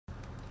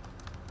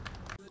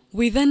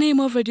With the aim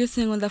of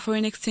reducing on the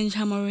foreign exchange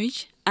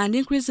hemorrhage and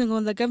increasing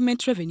on the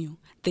government revenue,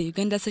 the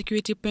Uganda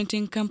Security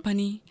Printing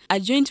Company, a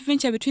joint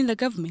venture between the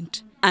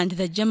government and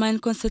the German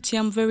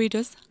consortium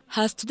Veritas,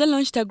 has today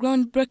launched a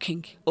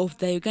groundbreaking of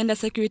the Uganda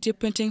Security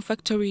Printing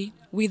Factory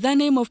with the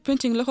aim of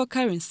printing local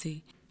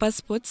currency,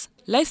 passports,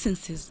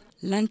 licenses,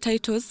 land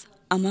titles,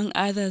 among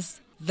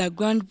others. The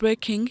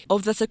groundbreaking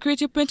of the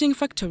Security Printing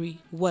Factory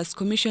was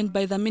commissioned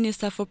by the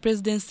Minister for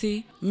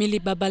Presidency, Millie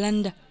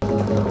Babalanda.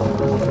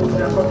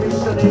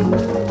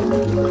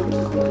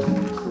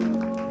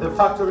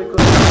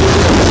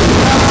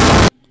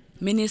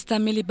 Minister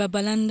Millie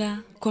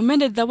Babalanda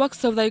commended the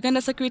works of the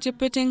Uganda Security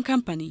Printing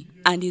Company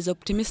and is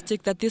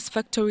optimistic that this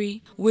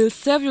factory will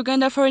save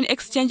Uganda foreign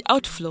exchange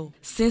outflow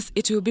since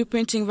it will be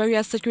printing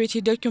various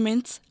security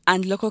documents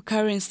and local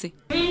currency.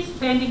 We're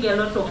spending a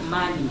lot of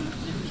money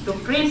to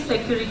print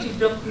security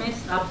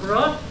documents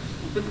abroad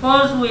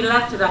because we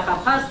lacked the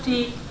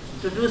capacity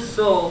to do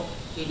so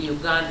in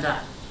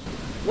Uganda.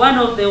 One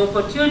of the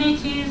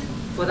opportunities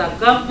for the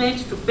government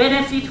to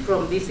benefit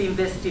from this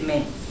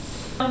investment.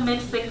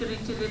 Government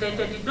security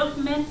related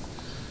documents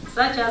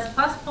such as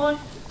passport,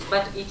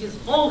 but it is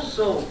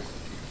also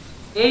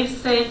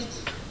set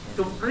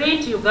to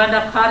print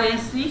Uganda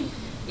currency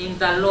in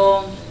the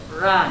long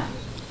run.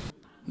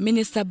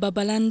 Minister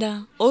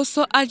Babalanda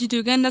also urged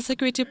Uganda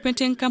Security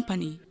Printing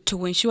Company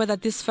to ensure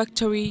that this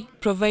factory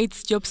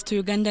provides jobs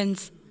to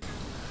Ugandans.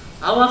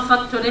 Our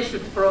factory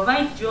should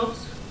provide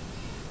jobs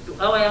to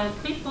our young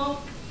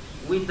people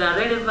with the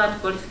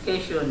relevant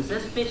qualifications,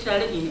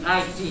 especially in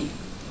IT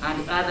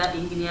and other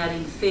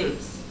engineering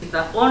fields. It's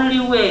the only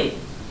way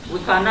we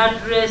can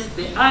address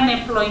the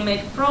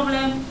unemployment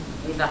problem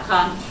in the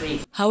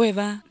country.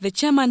 However, the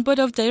Chairman Board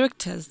of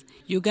Directors,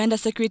 Uganda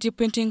Security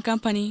Printing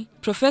Company,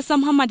 Professor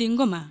Muhammad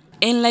Ngoma,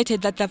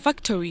 enlightened that the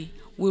factory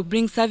will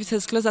bring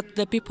services closer to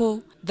the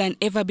people than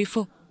ever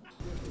before.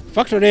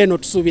 Factory eno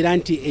tusuubira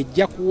nti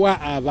ejja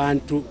kuwa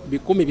abantu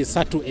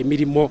 300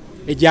 emirimu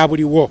egya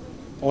buliwo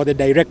or the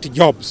direct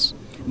jobs.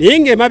 Naye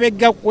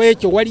ng'emabega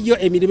kwekyo waliyo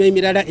emirimu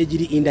emirala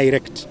egiri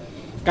indirect.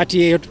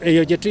 Kati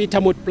eyo gye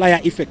tuyita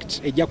multiplier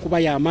effect ejja kuba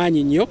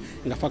y'amaanyi nnyo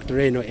nga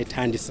factory eno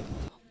etandise.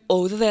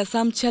 Although there are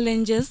some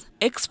challenges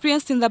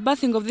experienced in the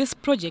birthing of this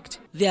project,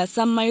 there are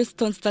some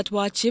milestones that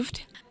were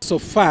achieved. So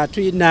far,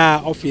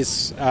 tuyina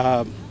office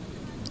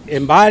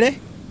Mbale,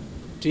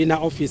 tuyina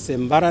office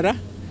Mbarara,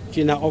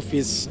 tuyina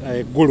office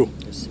Gulu.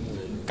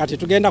 Kati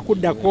tugenda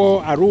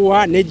kuddako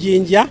Arua ne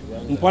Jinja,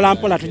 mpola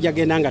mpola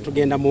tujagenda nga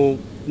tugenda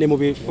ne mu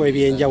bifo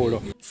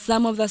ebyenjawulo.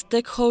 Some of the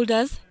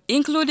stakeholders,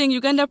 including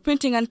Uganda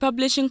Printing and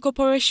Publishing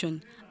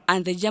Corporation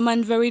and the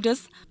German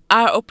Veritas,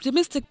 are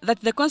optimistic that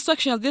the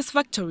construction of this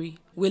factory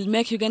will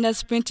make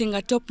Uganda's printing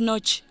a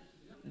top-notch.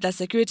 The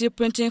Security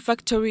Printing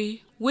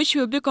Factory, which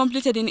will be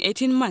completed in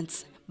 18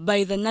 months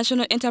by the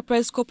National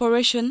Enterprise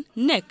Corporation,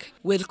 NEC,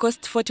 will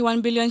cost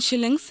 41 billion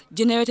shillings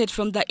generated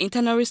from the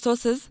internal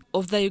resources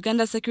of the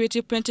Uganda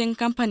Security Printing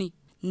Company.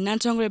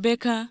 Nantong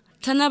Rebecca,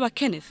 Tanaba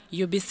Kenneth,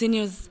 UBC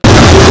News.